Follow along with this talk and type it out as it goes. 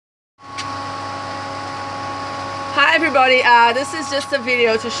Hi everybody, this is just a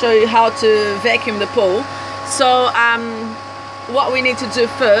video to show you how to vacuum the pool. So what we need to do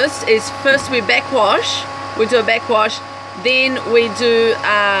first is we backwash. We do a backwash, then we do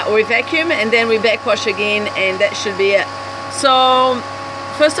we vacuum, and then we backwash again, and that should be it. So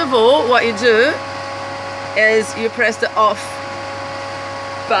first of all, what you do is you press the off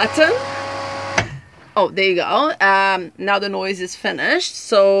button. Oh, there you go. Now the noise is finished.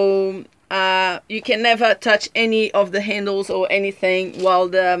 So you can never touch any of the handles or anything while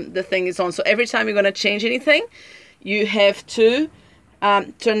the thing is on. So every time you're going to change anything, you have to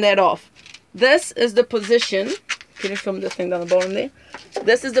turn that off. This is the position. Can you film the thing down the bottom there?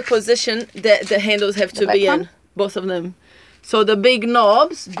 This is the position that the handles have to be in, both of them. So the big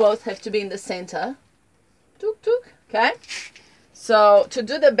knobs both have to be in the center. Tuk tuk. Okay. So to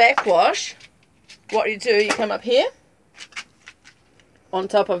do the backwash, what you do, you come up here on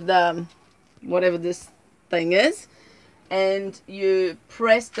top of the whatever this thing is, and you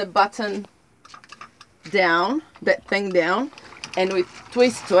press the button down, that thing down, and we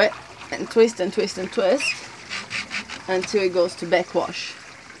twist to it and twist and twist and twist until it goes to backwash,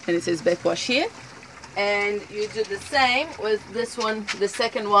 and it says backwash here. And you do the same with this one, the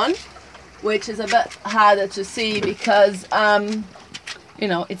second one, which is a bit harder to see because you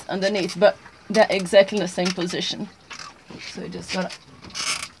know, it's underneath, but they're exactly in the same position. So you just gotta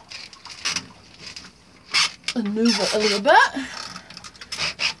maneuver a little bit.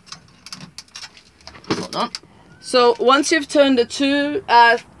 Hold on. So once you've turned the two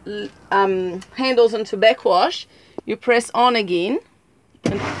handles into backwash, you press on again,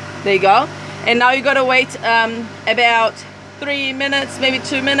 and there you go. And now you gotta wait about 3 minutes, maybe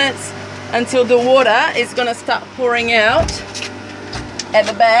 2 minutes, until the water is gonna start pouring out at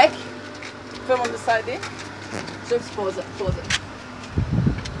the back. Film on the side there. Just pause it, pause it.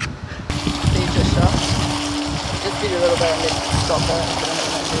 See, just shot. Just do a little bit and then stop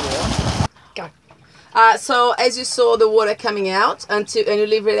it. Go. So as you saw the water coming out, and you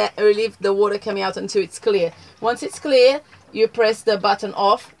leave the water coming out until it's clear. Once it's clear, you press the button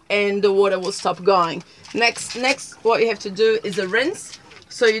off and the water will stop going. Next what you have to do is a rinse.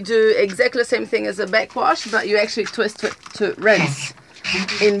 So you do exactly the same thing as a backwash, but you actually twist it to rinse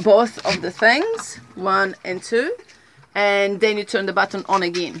in both of the things, 1 and 2, and then you turn the button on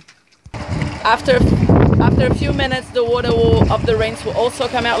again. After a few minutes, the water of the rinse will also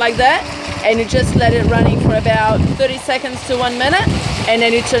come out like that, and you just let it running for about 30 seconds to 1 minute, and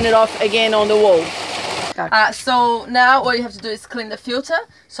then you turn it off again on the wall. So now what you have to do is clean the filter.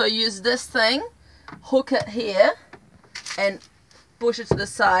 So use this thing, hook it here, and push it to the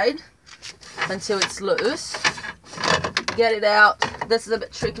side until it's loose. Get it out. This is a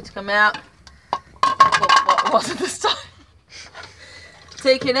bit tricky to come out. What was it this time?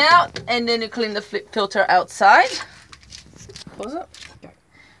 Take it out, and then you clean the filter outside. Pause it.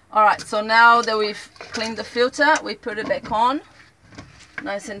 Alright, so now that we've cleaned the filter, we put it back on,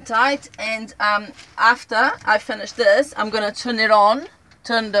 nice and tight. And after I finish this, I'm gonna turn it on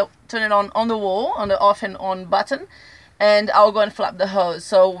the wall, on the off and on button, and I'll go and fill up the hose.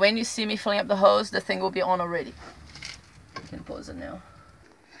 So when you see me filling up the hose, the thing will be on already. You can pause it now.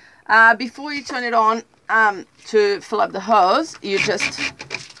 Before you turn it on to fill up the hose, you just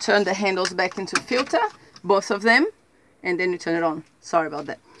turn the handles back into filter, both of them, and then you turn it on. Sorry about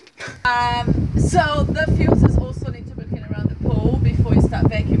that. So the filters also need to be cleaned around the pool before you start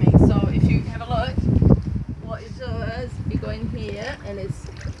vacuuming. So if you have a look, what you do is you go in here, and it's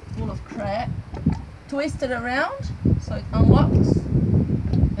full of crap. Twist it around so it unlocks,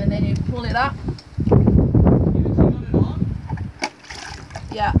 and then you pull it up.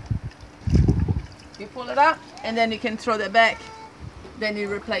 Yeah, you pull it up, and then you can throw that back. Then you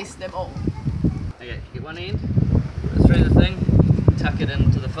replace them all. Okay, you get one end, put it through the thing, tuck it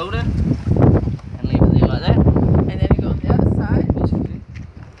into the filter, and leave it there like that. And then you go on the other side.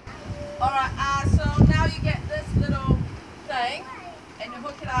 Alright, so now you get this little thing, and you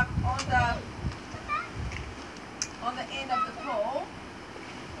hook it up on the end of the pole,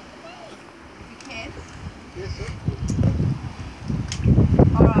 if you can. Yes, sir.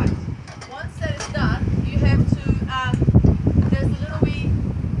 Alright, once that is done, you have to, there's a little wee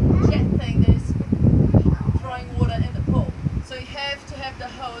jet thing that is throwing water in the pool. So you have to have the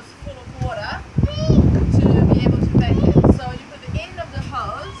hose full of water to be able to vacuum. So you put the end of the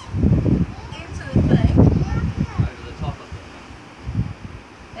hose into the thing. Over the top of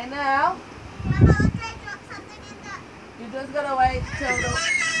it. And now, you just gotta wait till the...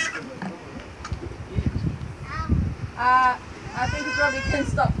 I think you probably can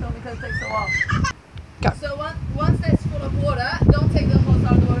stop filming because it takes a while. Go. So once that's full of water, don't take the hose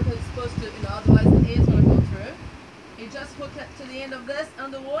out of the water because it's supposed to, otherwise the air is going to go through. the end of this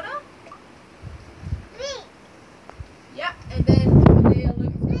underwater. Yeah, and then over there,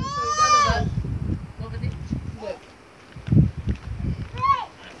 look, it's going to show you the other one. Over there. Look.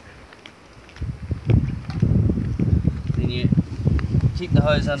 Then you keep the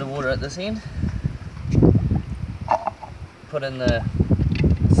hose underwater at this end. Put in the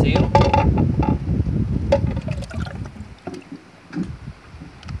seal.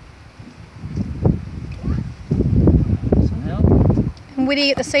 And where do you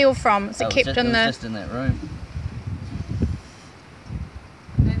get the seal from? Is it kept It in was the... just in that room.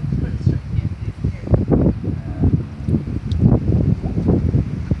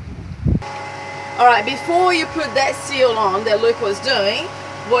 Alright, before you put that seal on that Luke was doing,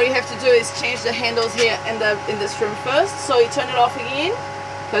 what you have to do is change the handles here in this room first. So you turn it off again,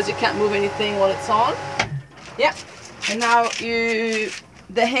 because you can't move anything while it's on. Yep. And now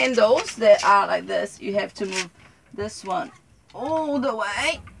the handles that are like this, you have to move this one all the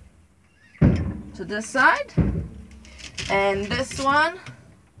way to this side. And this one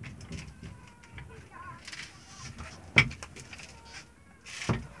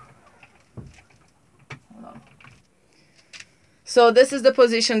so this is the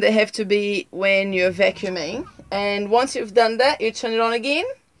position they have to be when you're vacuuming. And once you've done that, you turn it on again.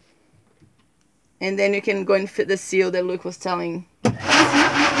 And then you can go and fit the seal that Luke was telling.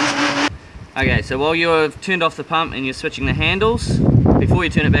 Okay, so while you've turned off the pump and you're switching the handles, before you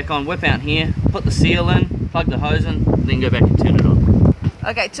turn it back on, whip out here, put the seal in, plug the hose in, then go back and turn it on.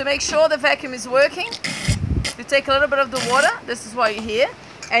 Okay, to make sure the vacuum is working, you take a little bit of the water, this is why you're here,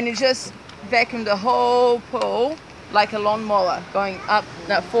 and you just vacuum the whole pool like a lawnmower, going up,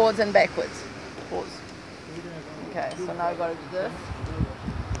 no, forwards and backwards. Pause. Okay, so now I've got to do this.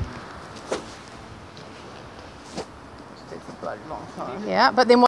 Which takes a bloody long time. Yeah, but then